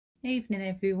Evening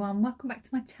everyone, welcome back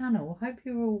to my channel. Hope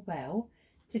you're all well.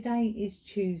 Today is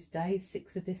Tuesday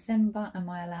 6th of December and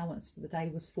my allowance for the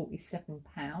day was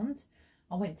 £47.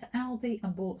 I went to Aldi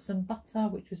and bought some butter,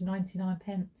 which was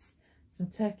 99p,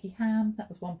 some turkey ham, that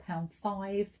was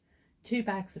 £1.05, 2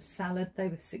 bags of salad, they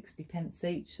were 60p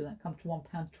each, so that come to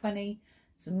 £1.20,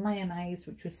 some mayonnaise,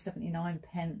 which was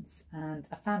 79p, and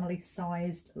a family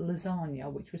sized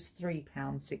lasagna, which was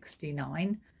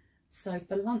 £3.69. So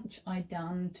for lunch I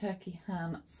done turkey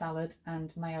ham, salad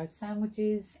and mayo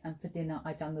sandwiches, and for dinner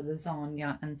I done the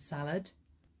lasagna and salad.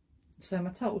 So my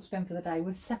total spend for the day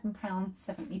was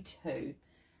 £7.72.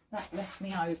 That left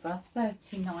me over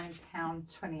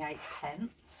 £39.28.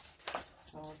 So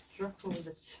I'll drop all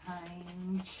the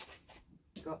change.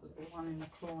 Got a little one in the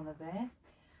corner there.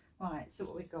 Right, so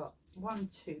what we got? One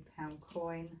 £2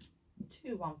 coin,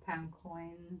 two £1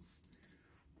 coins,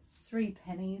 3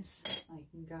 pennies, they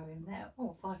can go in there.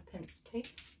 Oh, 5p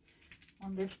piece.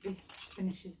 Wonder if this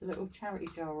finishes the little charity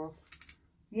jar off.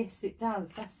 Yes, it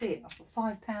does. That's it. I've got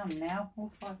 £5 now.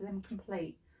 All 5 of them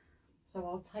complete. So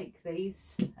I'll take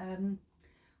these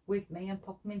with me and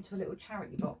pop them into a little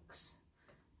charity box.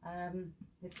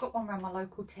 They've got one around my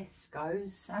local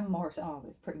Tesco's and Morris. Oh,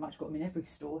 they've pretty much got them in every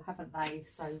store, haven't they?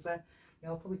 So yeah,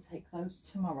 I'll probably take those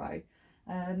tomorrow.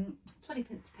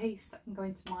 20p piece, that can go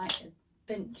into my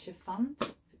venture fund if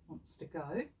it wants to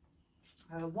go.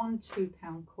 One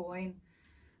 £2 coin,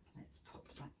 let's pop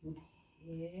that in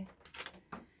here,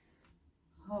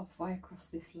 halfway across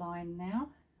this line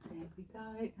now. There we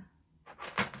go,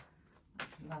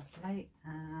 lovely.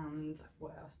 And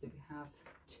what else do we have?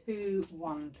 2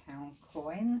 £1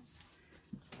 coins,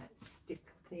 let's stick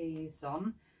these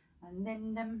on, and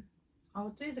then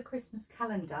I'll do the Christmas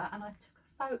calendar. And I took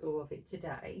a photo of it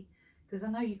today because I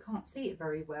know you can't see it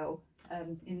very well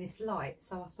in this light,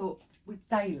 so I thought with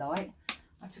daylight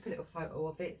I took a little photo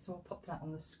of it, so I'll pop that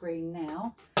on the screen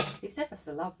now. It's ever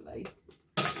so lovely.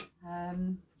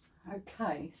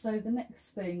 Okay, so the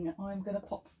next thing, I'm going to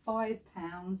pop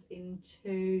 £5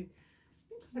 into,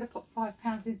 I'm going to pop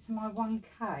 £5 into my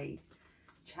 1k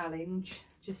challenge,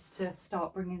 just to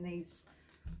start bringing these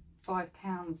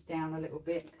 £5 down a little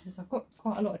bit, because I've got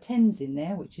quite a lot of 10s in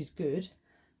there, which is good.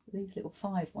 These little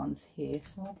 5 ones here,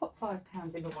 so I'll put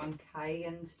 £5 in a 1k,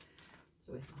 and it's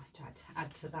always nice to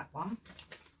add to that one.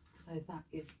 So that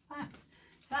is that.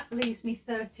 So that leaves me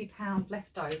 £30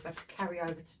 left over to carry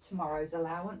over to tomorrow's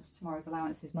allowance. Tomorrow's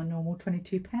allowance is my normal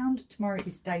 £22. Tomorrow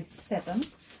is day 7,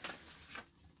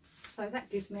 so that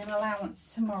gives me an allowance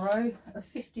tomorrow of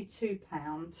 £52.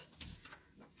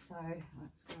 So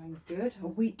that's going good. A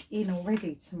week in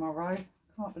already tomorrow.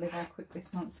 Can't believe how quick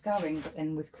this month's going, but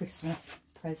then with Christmas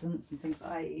presents and things like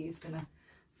that, it is going to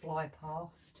fly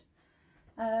past.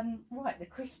 Right, the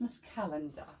Christmas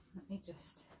calendar. Let me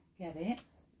just get it.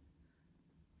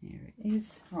 Here it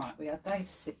is. Right, we are day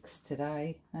 6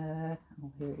 today. Oh,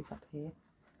 here it is up here.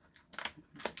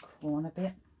 Corner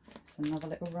bit. It's another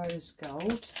little rose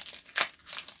gold.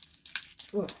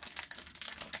 Oh,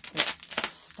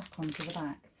 it's stuck onto the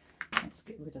back. Let's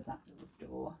get rid of that little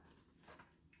door.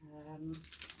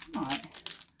 Right,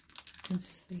 you can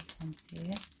see from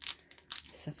here.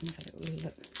 Let's have another little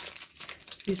look.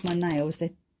 Excuse my nails,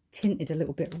 they're tinted a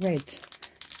little bit red.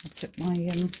 I took my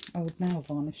old nail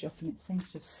varnish off and it seems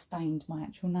to have stained my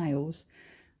actual nails.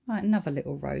 Right, another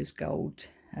little rose gold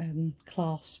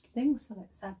clasp thing. So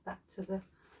let's add that to the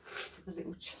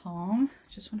little charm.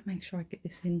 Just want to make sure I get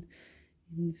this in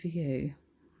view.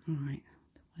 Right,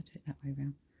 I do it that way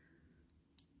round.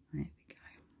 There we go.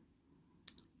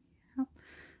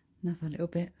 Another little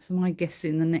bit. So my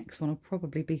guessing the next one will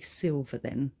probably be silver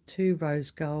then. 2 rose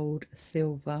gold, a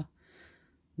silver,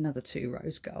 another 2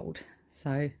 rose gold.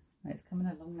 So it's coming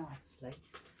along nicely.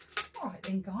 Alright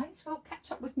then guys, well, catch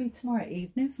up with me tomorrow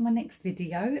evening for my next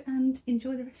video and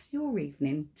enjoy the rest of your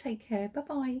evening. Take care, bye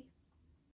bye.